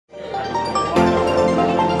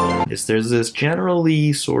there's this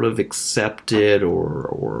generally sort of accepted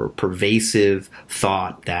or pervasive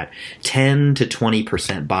thought that 10 to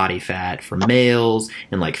 20% body fat for males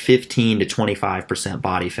and like 15 to 25%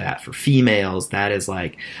 body fat for females, that is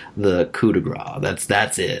like the coup de grace.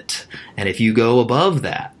 That's it. And if you go above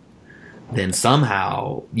that, then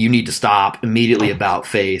somehow you need to stop immediately about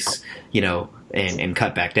face, and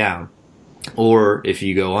cut back down. Or if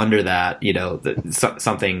you go under that,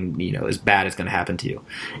 something, as bad is going to happen to you.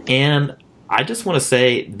 And I just want to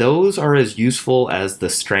say those are as useful as the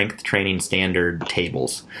strength training standard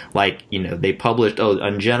tables. Like, they published,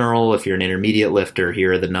 in general, if you're an intermediate lifter,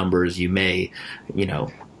 here are the numbers you may,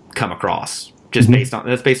 come across. Just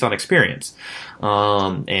based on experience.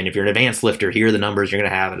 And if you're an advanced lifter, here are the numbers you're going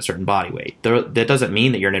to have at a certain body weight. That doesn't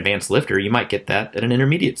mean that you're an advanced lifter. You might get that at an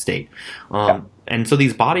intermediate state. And so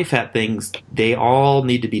these body fat things, they all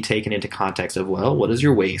need to be taken into context of, well, what is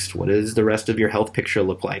your waist? What does the rest of your health picture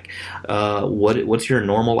look like? What's your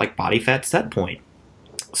normal body fat set point?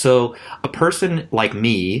 So a person like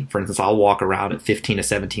me, for instance, I'll walk around at 15 to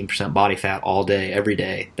 17% body fat all day, every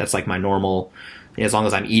day. That's like my normal, as long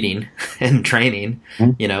as I'm eating and training,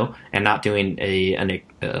 and not doing a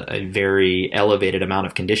very elevated amount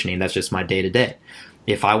of conditioning. That's just my day to day.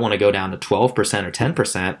 If I want to go down to 12% or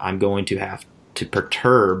 10%, I'm going to have to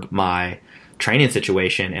perturb my training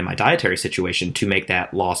situation and my dietary situation to make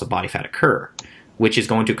that loss of body fat occur, which is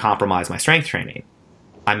going to compromise my strength training.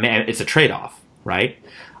 It's a trade-off, right?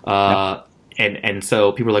 And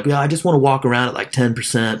so people are like, I just want to walk around at like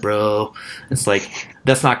 10%, bro. It's like,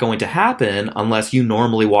 that's not going to happen unless you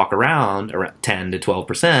normally walk around 10 to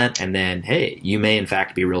 12%. And then, hey, you may in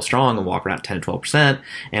fact be real strong and walk around 10 to 12%,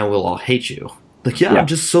 and we'll all hate you. Like, I'm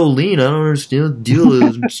just so lean. I don't understand what the deal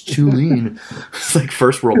is. I'm just too lean. It's like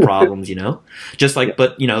first world problems, Just like,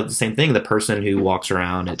 but, the same thing, the person who walks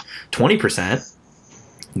around at 20%,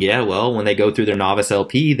 well, when they go through their novice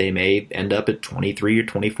LP, they may end up at 23 or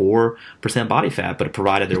 24% body fat, but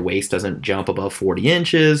provided their waist doesn't jump above 40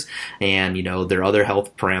 inches and, their other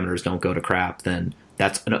health parameters don't go to crap, then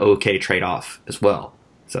that's an okay trade-off as well.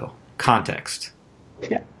 So, context.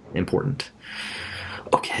 Important.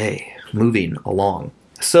 Okay, moving along.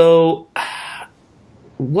 So,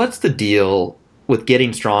 what's the deal with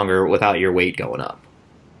getting stronger without your weight going up?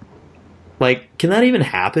 Like, can that even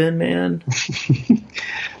happen, man?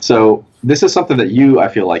 So this is something that I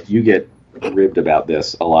feel like you get ribbed about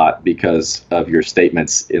this a lot because of your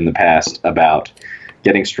statements in the past about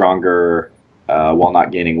getting stronger while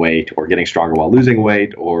not gaining weight, or getting stronger while losing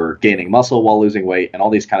weight, or gaining muscle while losing weight, and all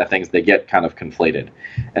these kind of things. They get kind of conflated,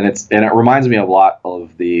 and it reminds me a lot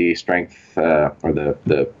of the strength or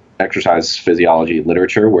the exercise physiology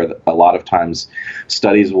literature, where a lot of times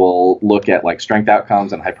studies will look at like strength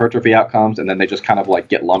outcomes and hypertrophy outcomes, and then they just kind of like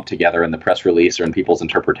get lumped together in the press release or in people's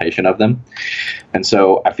interpretation of them. And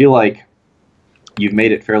so I feel like you've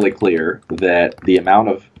made it fairly clear that the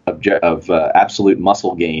amount of absolute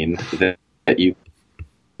muscle gain that you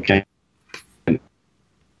can is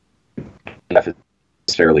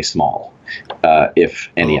fairly small, if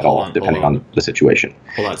any at all, depending on the situation.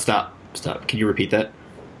 Hold on, stop. Can you repeat that?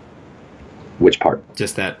 Which part?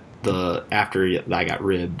 Just that after I got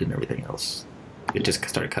ribbed and everything else, it just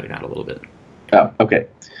started cutting out a little bit. Oh, okay.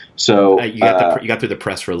 So you got through the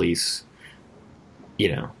press release.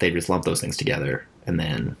 They just lump those things together, and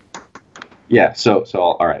then. Yeah. So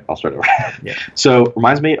all right. I'll start over. Yeah. So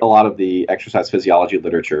reminds me a lot of the exercise physiology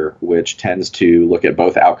literature, which tends to look at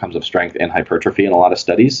both outcomes of strength and hypertrophy in a lot of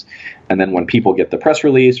studies. And then when people get the press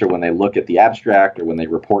release, or when they look at the abstract, or when they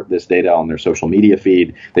report this data on their social media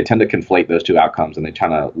feed, they tend to conflate those two outcomes and they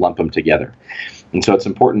kind of lump them together. And so it's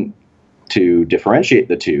important to differentiate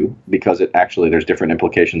the two, because there's different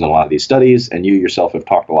implications in a lot of these studies. And you yourself have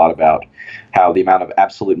talked a lot about how the amount of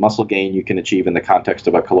absolute muscle gain you can achieve in the context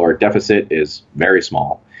of a caloric deficit is very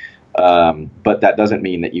small. But that doesn't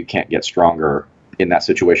mean that you can't get stronger in that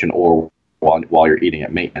situation, or while you're eating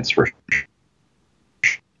at maintenance, for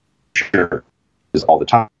sure. Is all the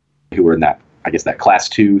time who are in that, I guess, that class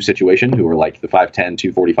 2 situation, who are like the 5'10",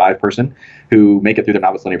 245 person, who make it through their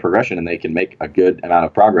novice linear progression, and they can make a good amount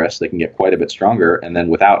of progress. They can get quite a bit stronger, and then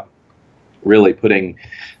without really putting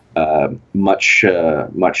much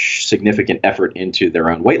significant effort into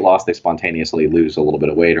their own weight loss, they spontaneously lose a little bit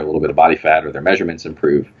of weight or a little bit of body fat, or their measurements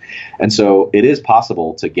improve. And so it is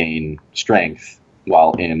possible to gain strength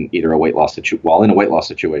while in a weight loss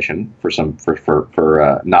situation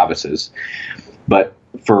for novices. But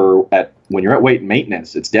when you're at weight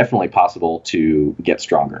maintenance, it's definitely possible to get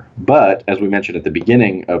stronger. But as we mentioned at the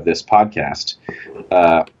beginning of this podcast,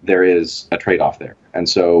 there is a trade-off there. And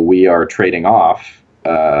so we are trading off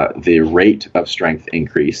the rate of strength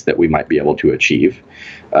increase that we might be able to achieve,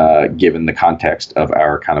 given the context of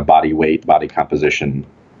our kind of body weight, body composition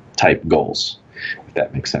type goals, if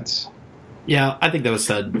that makes sense. Yeah, I think that was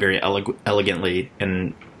said very elegantly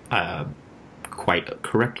and quite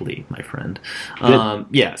correctly, my friend.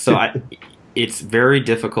 Yeah, so it's very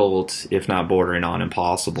difficult, if not bordering on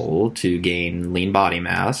impossible, to gain lean body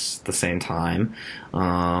mass at the same time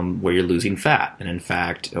where you're losing fat. And in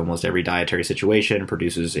fact, almost every dietary situation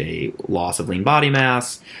produces a loss of lean body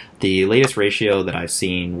mass. The latest ratio that I've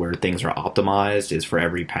seen where things are optimized is for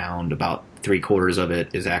every pound, about 3/4 of it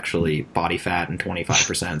is actually body fat and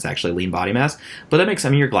 25% is actually lean body mass. But that makes,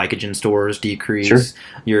 your glycogen stores decrease, Sure.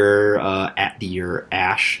 your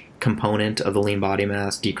ASH component of the lean body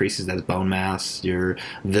mass decreases as bone mass, your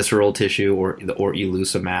visceral tissue or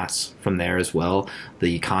elusive mass from there as well.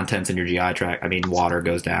 The contents in your GI tract, water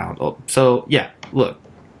goes down. So yeah, look,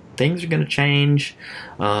 things are going to change.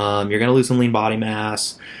 You're going to lose some lean body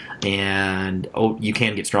mass, and you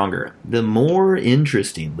can get stronger. The more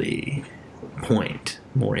interesting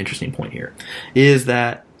point here is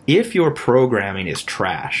that if your programming is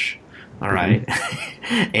trash, all right,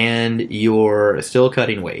 and you're still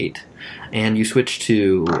cutting weight, and you switch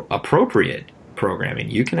to appropriate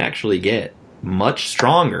programming, you can actually get much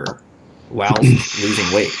stronger while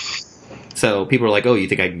losing weight. So people are like, "Oh, you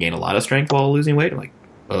think I can gain a lot of strength while losing weight?" I'm like,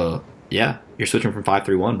 yeah, you're switching from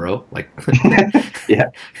 5-3-1, bro. Like,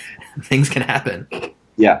 yeah, things can happen.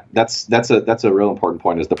 Yeah, that's a real important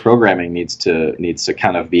point. Is the programming needs to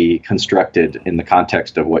kind of be constructed in the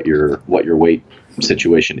context of what your weight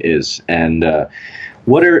situation is. And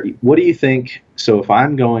what do you think? So if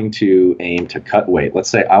I'm going to aim to cut weight, let's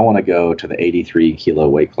say I want to go to the 83 kilo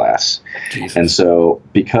weight class, Jesus. And so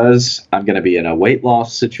because I'm going to be in a weight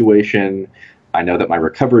loss situation, I know that my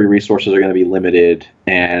recovery resources are going to be limited,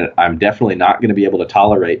 and I'm definitely not going to be able to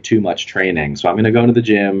tolerate too much training. So I'm going to go into the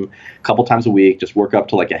gym a couple times a week, just work up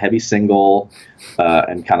to like a heavy single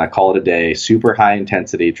and kind of call it a day, super high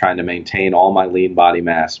intensity, trying to maintain all my lean body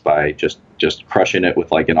mass by just crushing it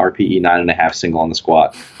with like an RPE 9.5 single on the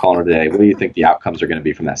squat, calling it a day. What do you think the outcomes are going to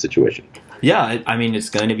be from that situation? Yeah, it's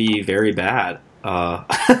going to be very bad.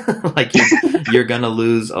 Like you're going to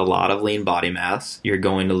lose a lot of lean body mass. You're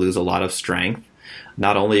going to lose a lot of strength,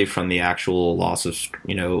 not only from the actual loss of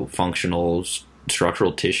functional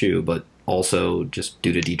structural tissue, but also just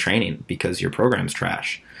due to detraining because your program's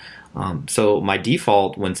trash. So my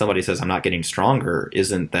default when somebody says I'm not getting stronger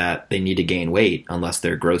isn't that they need to gain weight unless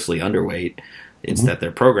they're grossly underweight. It's that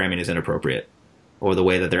their programming is inappropriate, or the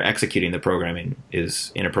way that they're executing the programming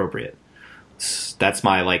is inappropriate. That's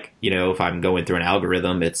my, if I'm going through an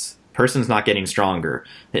algorithm, it's person's not getting stronger.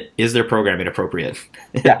 Is their programming appropriate?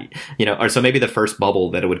 Yeah. Or so maybe the first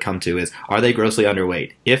bubble that it would come to is, are they grossly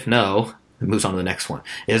underweight? If no, it moves on to the next one.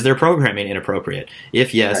 Is their programming inappropriate?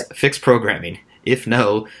 If yes, right. Fix programming. If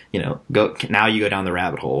no, now you go down the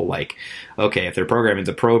rabbit hole. Like, okay, if their programming is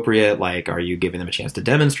appropriate, like, are you giving them a chance to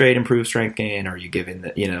demonstrate improved strength gain? Are you giving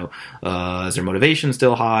is their motivation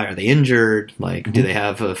still high? Are they injured? Like, do they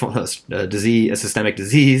have a disease, a systemic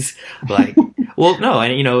disease? Like, well, no,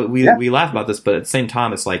 and we laugh about this, but at the same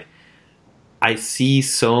time, it's like I see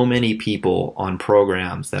so many people on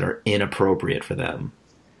programs that are inappropriate for them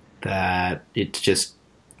that it's just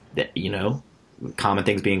common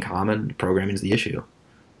things being common, programming is the issue.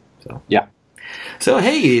 So yeah. So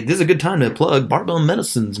hey, this is a good time to plug Barbell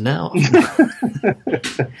Medicines now.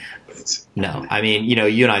 No,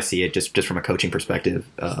 you and I see it just from a coaching perspective.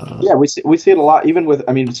 Yeah, we see it a lot. Even with,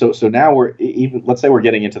 so now let's say we're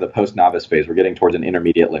getting into the post novice phase. We're getting towards an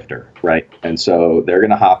intermediate lifter, right? And so they're going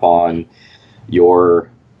to hop on your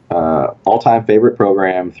all-time favorite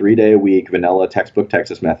program, 3-day a week, vanilla textbook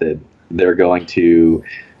Texas method. They're going to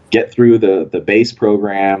get through the base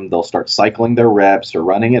program. They'll start cycling their reps or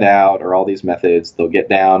running it out or all these methods. They'll get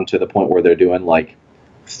down to the point where they're doing like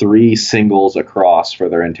 3 singles across for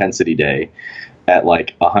their intensity day at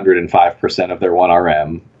like 105% of their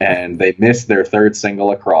 1RM, and they miss their 3rd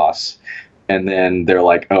single across. And then they're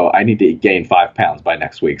like, oh, I need to gain 5 pounds by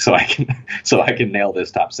next week so I can nail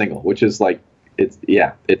this top single, which is like,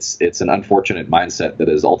 it's an unfortunate mindset that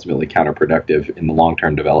is ultimately counterproductive in the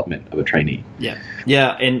long-term development of a trainee.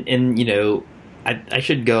 Yeah, and I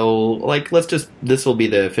should go this will be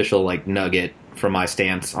the official nugget from my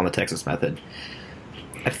stance on the Texas method.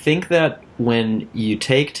 I think that when you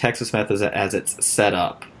take Texas method as it's set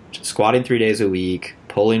up, squatting 3 days a week,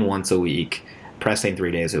 pulling once a week, pressing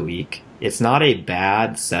 3 days a week, it's not a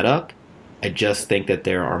bad setup. I just think that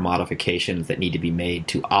there are modifications that need to be made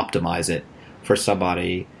to optimize it for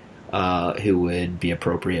somebody who would be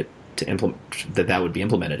appropriate to implement that would be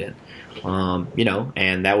implemented in.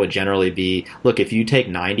 And that would generally be, look, if you take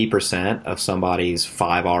 90% of somebody's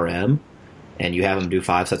 5 RM and you have them do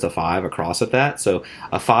 5 sets of 5 across at that. So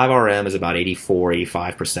a 5 RM is about 84,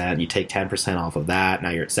 85%. You take 10% off of that.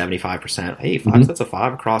 Now you're at 75%. Hey, 5 sets of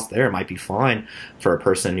 5 across there might be fine for a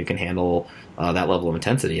person who can handle that level of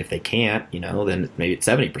intensity. If they can't, then maybe it's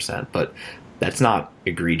 70%. But that's not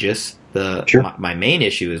egregious. My main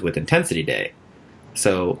issue is with intensity day.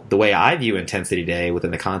 So the way I view intensity day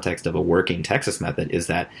within the context of a working Texas method is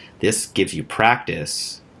that this gives you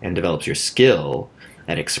practice and develops your skill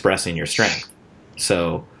at expressing your strength.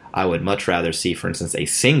 So I would much rather see, for instance, a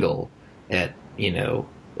single at 90%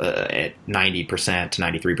 to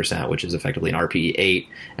 93%, which is effectively an RPE 8,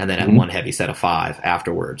 and then at one heavy set of 5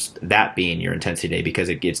 afterwards. That being your intensity day, because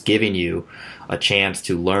it's giving you a chance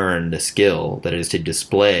to learn the skill that is to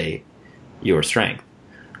display your strength.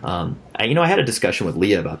 I had a discussion with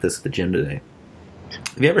Leah about this at the gym today.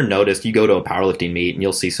 Have you ever noticed, you go to a powerlifting meet and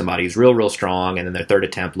you'll see somebody who's real strong, and then their third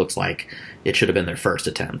attempt looks like it should have been their first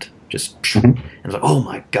attempt. And it's like, oh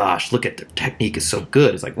my gosh, look at their technique is so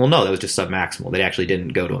good. It's like, well, no, that was just submaximal. They actually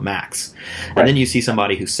didn't go to a max. Right. And then you see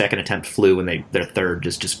somebody whose second attempt flew and their third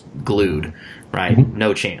just glued, right?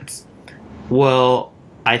 No chance. Well,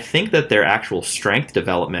 I think that their actual strength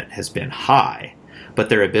development has been high, but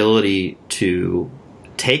their ability to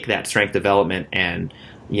take that strength development and,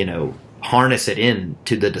 harness it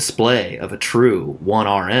into the display of a true 1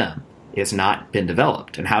 RM has not been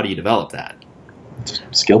developed. And how do you develop that?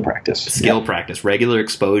 Skill practice. Practice, regular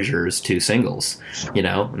exposures to singles,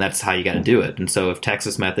 and that's how you got to do it. And so if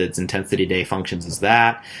Texas Method's intensity day functions as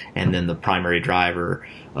that, and then the primary driver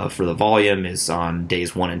for the volume is on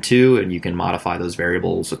days 1 and 2, and you can modify those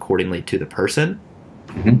variables accordingly to the person,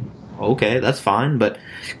 okay, that's fine. But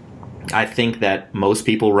I think that most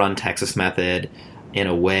people run Texas Method in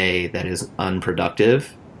a way that is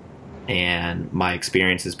unproductive, and my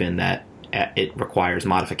experience has been that it requires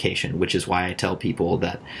modification, which is why I tell people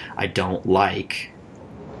that I don't like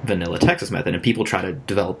vanilla Texas Method. And people try to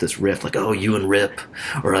develop this rift, like, oh, you and Rip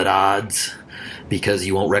are at odds because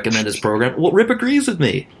you won't recommend his program. Well, Rip agrees with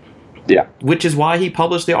me. Yeah. Which is why he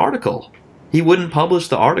published the article. He wouldn't publish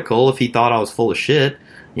the article if he thought I was full of shit,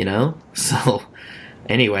 So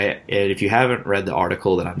anyway, if you haven't read the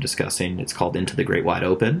article that I'm discussing, it's called Into the Great Wide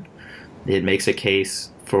Open. It makes a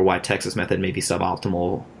case for why Texas Method may be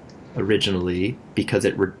suboptimal originally, because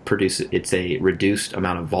it's a reduced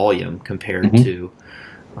amount of volume compared to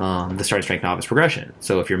the starting strength novice progression.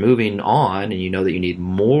 So if you're moving on and you know that you need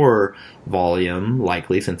more volume,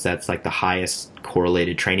 likely, since that's like the highest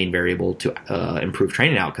correlated training variable to improve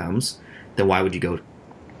training outcomes, then why would you go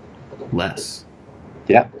less?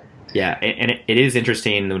 Yeah, and it is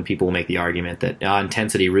interesting when people make the argument that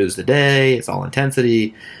intensity rules the day, it's all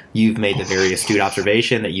intensity. You've made the very astute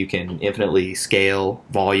observation that you can infinitely scale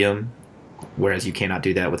volume, whereas you cannot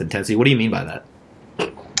do that with intensity. What do you mean by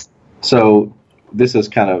that? So this is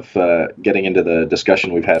kind of getting into the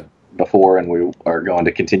discussion we've had before, and we are going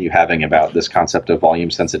to continue having about this concept of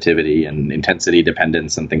volume sensitivity and intensity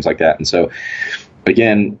dependence and things like that. And so,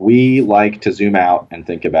 again, we like to zoom out and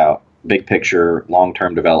think about big picture,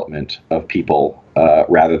 long-term development of people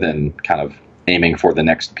rather than kind of aiming for the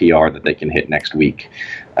next PR that they can hit next week,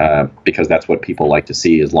 because that's what people like to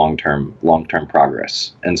see is long-term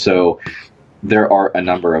progress. And so there are a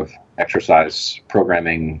number of exercise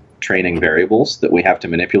programming training variables that we have to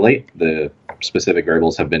manipulate. The specific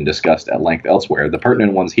variables have been discussed at length elsewhere. The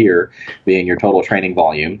pertinent ones here being your total training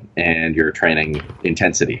volume and your training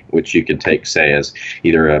intensity, which you could take, say, as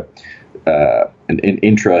either an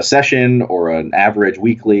intra session or an average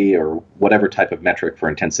weekly or whatever type of metric for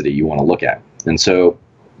intensity you want to look at. And so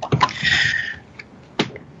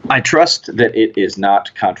I trust that it is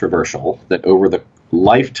not controversial that over the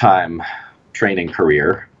lifetime training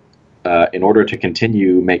career, in order to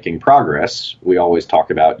continue making progress, we always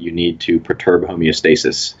talk about you need to perturb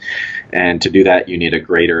homeostasis. And to do that, you need a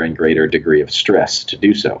greater and greater degree of stress to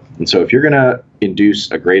do so. And so if you're going to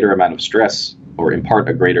induce a greater amount of stress or impart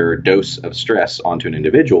a greater dose of stress onto an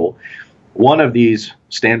individual, one of these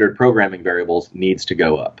standard programming variables needs to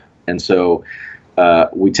go up. And so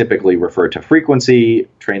we typically refer to frequency,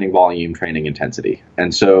 training volume, training intensity.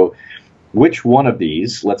 And so which one of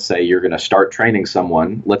these, let's say you're going to start training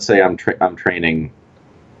someone, let's say I'm training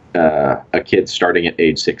a kid starting at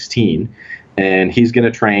age 16, and he's going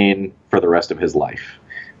to train for the rest of his life.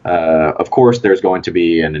 Of course, there's going to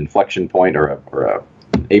be an inflection point or a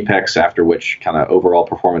apex after which kind of overall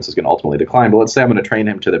performance is going to ultimately decline. But let's say I'm going to train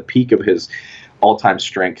him to the peak of his all-time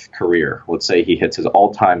strength career. Let's say he hits his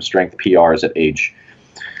all-time strength PRs at age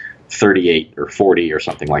 38 or 40 or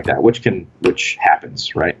something like that, which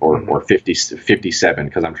happens, right? Or 50, 57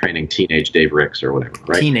 because I'm training teenage Dave Ricks or whatever,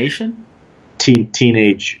 right? T-Nation?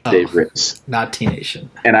 Teenage Dave Ricks. Not T-Nation.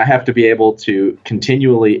 And I have to be able to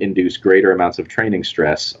continually induce greater amounts of training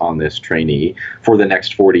stress on this trainee for the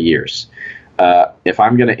next 40 years. If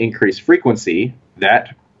I'm going to increase frequency,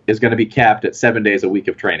 that is going to be capped at 7 days a week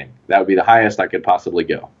of training. That would be the highest I could possibly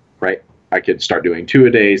go, right? I could start doing 2 a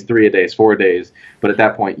days, 3 a days, 4 days, but at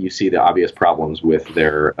that point you see the obvious problems with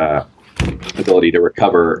their ability to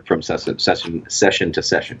recover from session to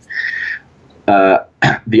session.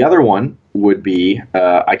 The other one would be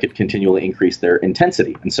I could continually increase their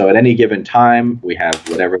intensity. And so at any given time, we have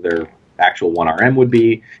whatever their actual 1RM would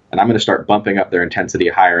be, and I'm going to start bumping up their intensity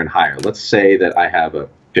higher and higher. Let's say that I have a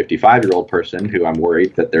 55-year-old person who I'm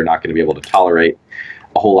worried that they're not going to be able to tolerate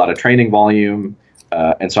a whole lot of training volume,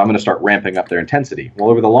 and so I'm going to start ramping up their intensity. Well,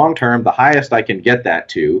 over the long term, the highest I can get that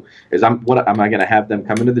to is what am I going to have them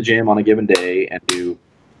come into the gym on a given day and do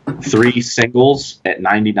 3 singles at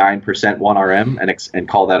 99% 1RM and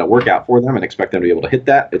call that a workout for them and expect them to be able to hit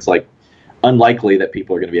that? It's like unlikely that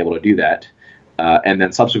people are going to be able to do that. And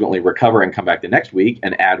then subsequently recover and come back the next week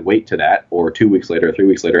and add weight to that, or 2 weeks later, 3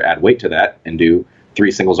 weeks later, add weight to that and do 3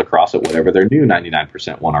 singles across at whatever their new 99%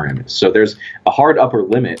 1RM is. So there's a hard upper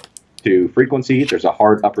limit to frequency. There's a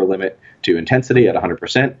hard upper limit to intensity at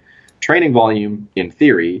 100%. Training volume, in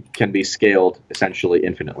theory, can be scaled essentially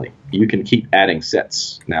infinitely. You can keep adding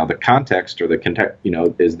sets. Now, the context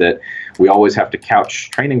is that we always have to couch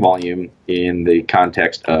training volume in the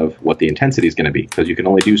context of what the intensity is going to be, because you can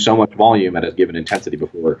only do so much volume at a given intensity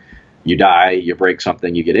before you die, you break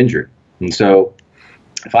something, you get injured. And so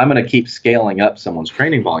if I'm going to keep scaling up someone's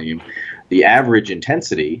training volume, the average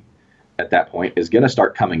intensity at that point is going to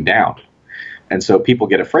start coming down. And so people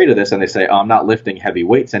get afraid of this and they say, oh, I'm not lifting heavy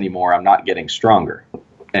weights anymore, I'm not getting stronger.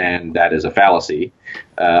 And that is a fallacy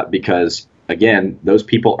because, again, those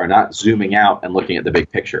people are not zooming out and looking at the big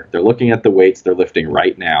picture. They're looking at the weights they're lifting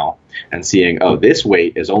right now and seeing, oh, this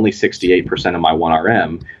weight is only 68% of my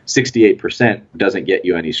 1RM. 68% doesn't get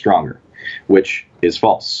you any stronger, which is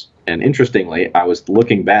false. And interestingly, I was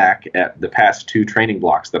looking back at the past 2 training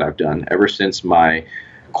blocks that I've done ever since my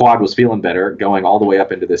quad was feeling better, going all the way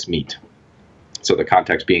up into this meet. So the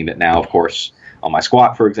context being that now, of course, on my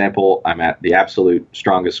squat, for example, I'm at the absolute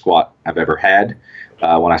strongest squat I've ever had.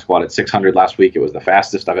 When I squatted 600 last week, it was the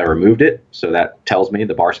fastest I've ever moved it. So that tells me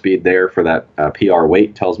the bar speed there for that PR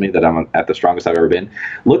weight tells me that I'm at the strongest I've ever been.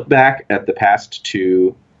 Look back at the past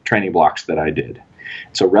 2 training blocks that I did.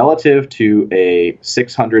 So relative to a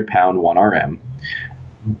 600-pound 1RM,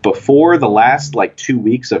 before the last 2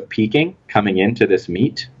 weeks of peaking coming into this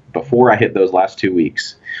meet, before I hit those last 2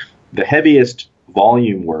 weeks, the heaviest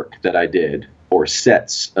volume work that I did, or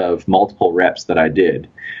sets of multiple reps that I did,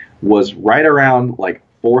 was right around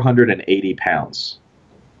 480 pounds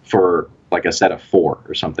for a set of 4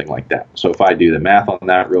 or something like that. So if I do the math on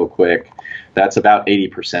that real quick, that's about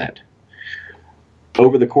 80%.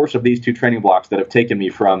 Over the course of these 2 training blocks that have taken me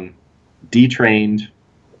from detrained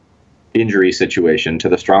injury situation to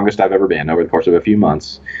the strongest I've ever been over the course of a few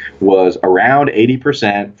months was around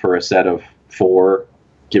 80% for a set of 4,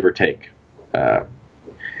 give or take.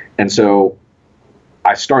 And so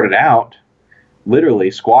I started out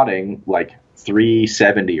literally squatting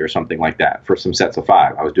 370 or something like that for some sets of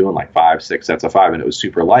 5. I was doing 5, 6 sets of 5, and it was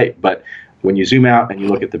super light. But when you zoom out and you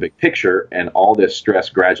look at the big picture, and all this stress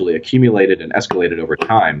gradually accumulated and escalated over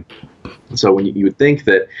time. So when you would think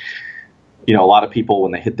that, a lot of people,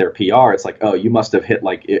 when they hit their PR, it's oh, you must have hit,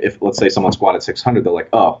 if let's say someone squatted 600, they're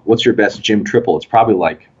oh, what's your best gym triple? It's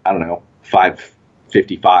probably I don't know,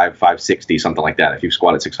 555, 560, something like that. If you've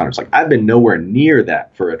squatted 600, it's I've been nowhere near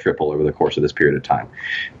that for a triple over the course of this period of time,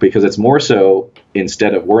 because it's more so,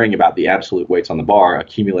 instead of worrying about the absolute weights on the bar,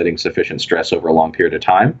 accumulating sufficient stress over a long period of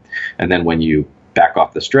time. And then when you back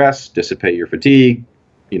off the stress, dissipate your fatigue,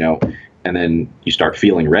 and then you start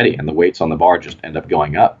feeling ready, and the weights on the bar just end up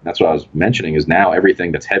going up. That's what I was mentioning, is now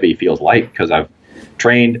everything that's heavy feels light because I've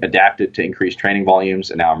trained, adapted to increased training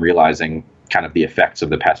volumes, and now I'm realizing kind of the effects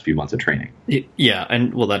of the past few months of training. Yeah,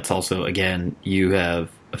 and that's also, again, you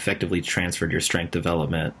have effectively transferred your strength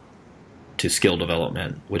development to skill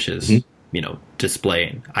development, which is,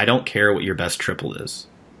 displaying. I don't care what your best triple is.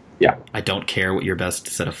 Yeah. I don't care what your best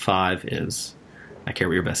set of 5 is. I care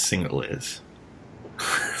what your best single is.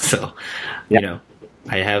 So,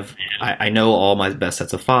 I know all my best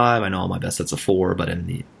sets of 5, I know all my best sets of 4, but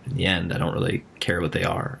in the end, I don't really care what they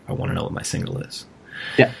are. I want to know what my single is.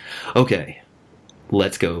 Yeah. Okay.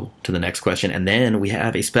 Let's go to the next question, and then we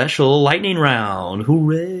have a special lightning round.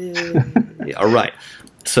 Hooray! All right.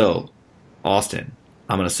 So, Austin,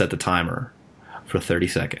 I'm going to set the timer for 30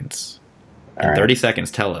 seconds. All In right. 30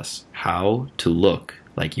 seconds, tell us how to look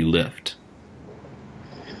like you lift.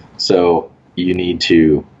 So you need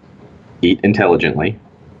to eat intelligently,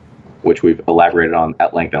 which we've elaborated on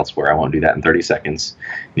at length elsewhere. I won't do that in 30 seconds.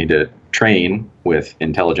 You need to train with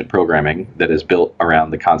intelligent programming that is built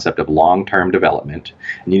around the concept of long-term development.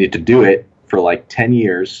 And you need to do it for like 10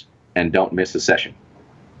 years and don't miss a session.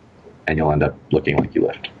 And you'll end up looking like you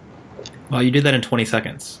lift. Well, you did that in 20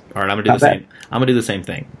 seconds. All right, I'm going to do Not the bad. same. I'm going to do the same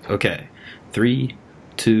thing. Okay. 3,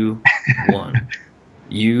 2, 1.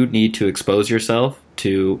 You need to expose yourself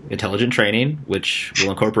to intelligent training, which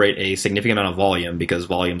will incorporate a significant amount of volume, because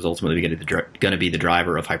volume is ultimately going to be the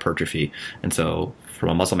driver of hypertrophy. And so from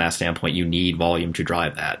a muscle mass standpoint, you need volume to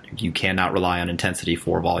drive that. You cannot rely on intensity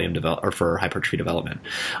for volume or for hypertrophy development.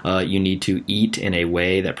 You need to eat in a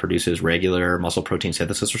way that produces regular muscle protein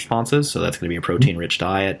synthesis responses. So that's going to be a protein-rich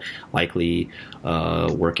diet, likely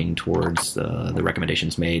working towards the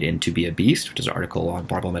recommendations made in To Be a Beast, which is an article on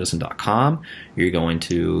barbellmedicine.com. You're going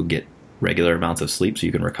to get regular amounts of sleep so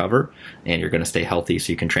you can recover, and you're going to stay healthy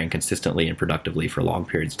so you can train consistently and productively for long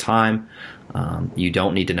periods of time. You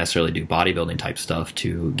don't need to necessarily do bodybuilding type stuff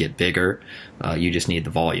to get bigger. You just need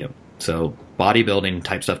the volume. So bodybuilding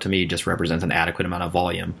type stuff to me just represents an adequate amount of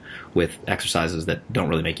volume with exercises that don't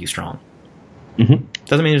really make you strong. Mm-hmm.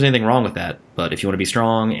 Doesn't mean there's anything wrong with that, but if you want to be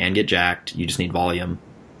strong and get jacked, you just need volume.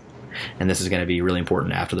 And this is going to be really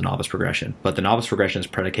important after the novice progression. But the novice progression is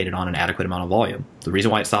predicated on an adequate amount of volume. The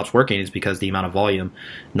reason why it stops working is because the amount of volume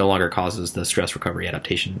no longer causes the stress recovery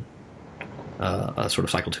adaptation sort of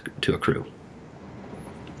cycle to accrue.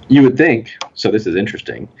 You would think, so this is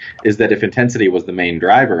interesting, is that if intensity was the main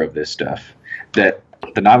driver of this stuff, that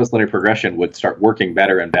the novice linear progression would start working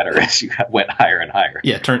better and better as you went higher and higher.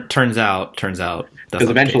 Yeah, turns out. Because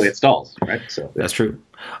eventually it stalls, right? So that's true.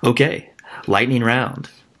 Okay, lightning round.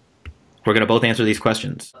 We're going to both answer these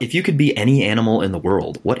questions. If you could be any animal in the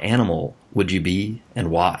world, what animal would you be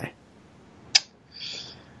and why?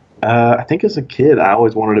 I think as a kid, I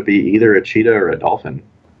always wanted to be either a cheetah or a dolphin.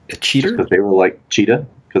 A cheater? Because they were like cheetah,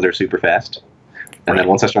 because they're super fast. And then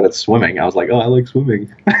once I started swimming, I was like, oh, I like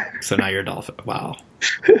swimming. So now you're a dolphin. Wow.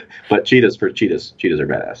 But cheetahs are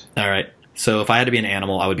badass. All right. So if I had to be an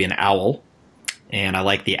animal, I would be an owl. And I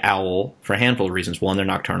like the owl for a handful of reasons. One, they're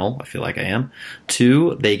nocturnal. I feel like I am.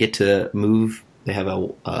 Two, they get to move. They have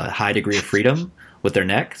a high degree of freedom with their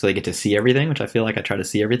neck, so they get to see everything, which I feel like I try to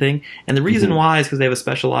see everything. And the reason why is because they have a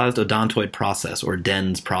specialized odontoid process, or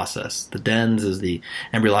DENS process. The DENS is the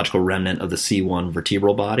embryological remnant of the C1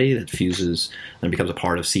 vertebral body that fuses and becomes a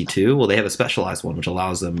part of C2. Well, they have a specialized one, which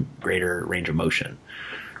allows them greater range of motion.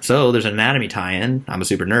 So there's an anatomy tie-in. I'm a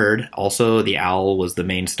super nerd. Also, the owl was the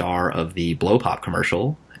main star of the Blow Pop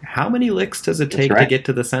commercial. How many licks does it take to get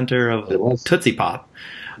to the center of Tootsie Pop?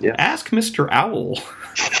 Yeah. Ask Mr. Owl.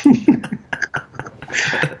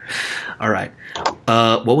 All right.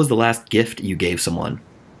 What was the last gift you gave someone?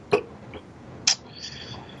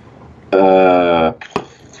 I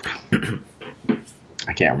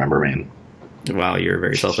can't remember, man. Wow, you're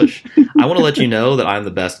very selfish. I want to let you know that I'm the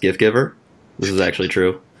best gift giver. This is actually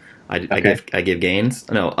true. I give gains.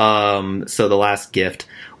 No. So the last gift.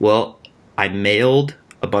 Well, I mailed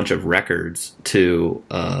a bunch of records to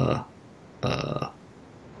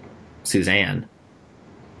Suzanne,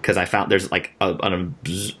 because I found there's like an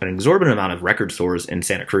exorbitant amount of record stores in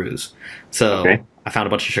Santa Cruz. So I found a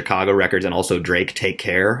bunch of Chicago records and also Drake Take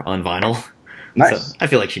Care on vinyl. Nice. So I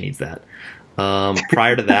feel like she needs that.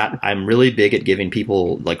 Prior to that, I'm really big at giving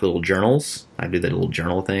people like little journals. I do that little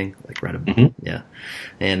journal thing, like write a yeah.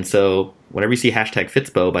 And so whenever you see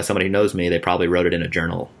 #Fitspo by somebody who knows me, they probably wrote it in a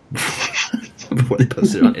journal before they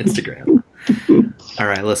posted it on Instagram. All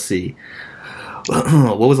right, let's see.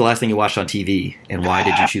 What was the last thing you watched on TV, and why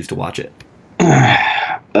did you choose to watch it?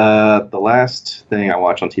 The last thing I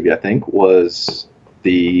watched on TV, I think, was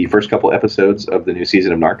the first couple episodes of the new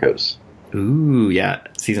season of Narcos. Ooh, yeah.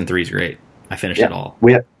 Season 3 is great. I finished it all.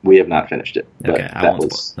 We have not finished it. Okay, I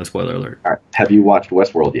won't no spoiler alert. All right. Have you watched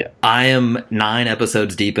Westworld yet? I am 9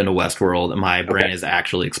 episodes deep into Westworld, and my brain is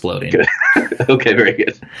actually exploding. Good. Okay, very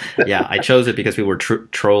good. Yeah, I chose it because people were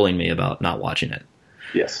trolling me about not watching it.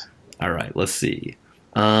 Yes. All right, let's see.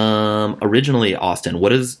 Originally, Austin, what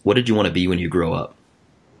did you want to be when you grow up?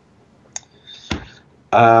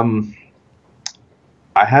 I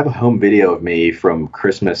have a home video of me from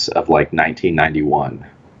Christmas of like 1991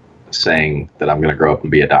 saying that I'm going to grow up and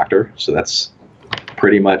be a doctor. So that's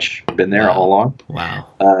pretty much been there all along. Wow.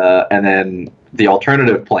 And then The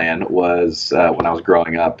alternative plan was when I was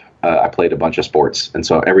growing up, I played a bunch of sports. And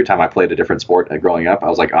so every time I played a different sport growing up, I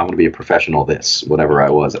was like, I'm going to be a professional this, whatever I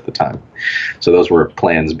was at the time. So those were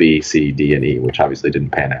plans B, C, D, and E, which obviously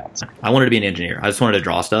didn't pan out. So. I wanted to be an engineer. I just wanted to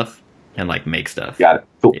draw stuff and like make stuff. Got it.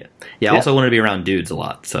 Cool. Yeah. I also wanted to be around dudes a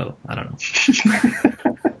lot. So I don't know.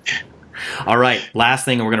 All right. Last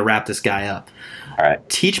thing, and we're going to wrap this guy up. All right.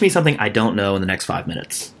 Teach me something I don't know in the next 5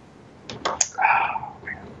 minutes.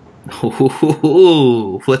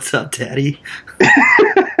 Ooh, what's up, Daddy?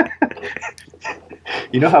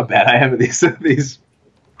 You know how bad I am at these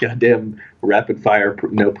goddamn rapid fire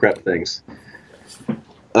no prep things.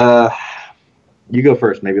 You go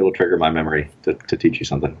first. Maybe it'll trigger my memory to teach you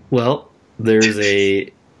something. Well, there's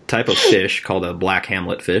a type of fish called a black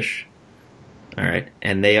hamlet fish. All right,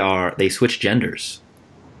 and they switch genders.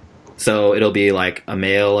 So it'll be like a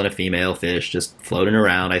male and a female fish just floating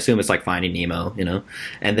around. I assume it's like Finding Nemo, you know.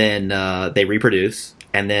 And then they reproduce,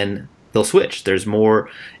 and then they'll switch. There's more.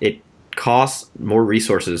 It costs more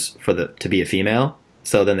resources to be a female.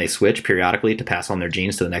 So then they switch periodically to pass on their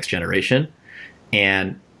genes to the next generation.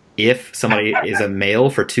 And if somebody is a male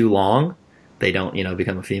for too long, they don't,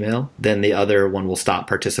 become a female. Then the other one will stop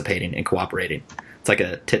participating and cooperating. It's like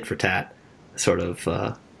a tit for tat sort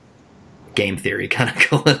of. Game theory kind of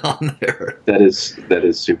going on there. That is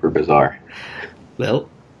super bizarre. Well,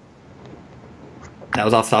 that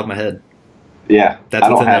was off the top of my head. Yeah, That's I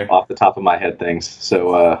don't have there. off the top of my head things,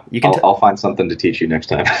 so I'll find something to teach you next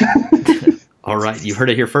time. All right, you've heard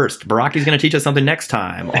it here first. Baraki's going to teach us something next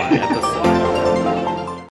time on episode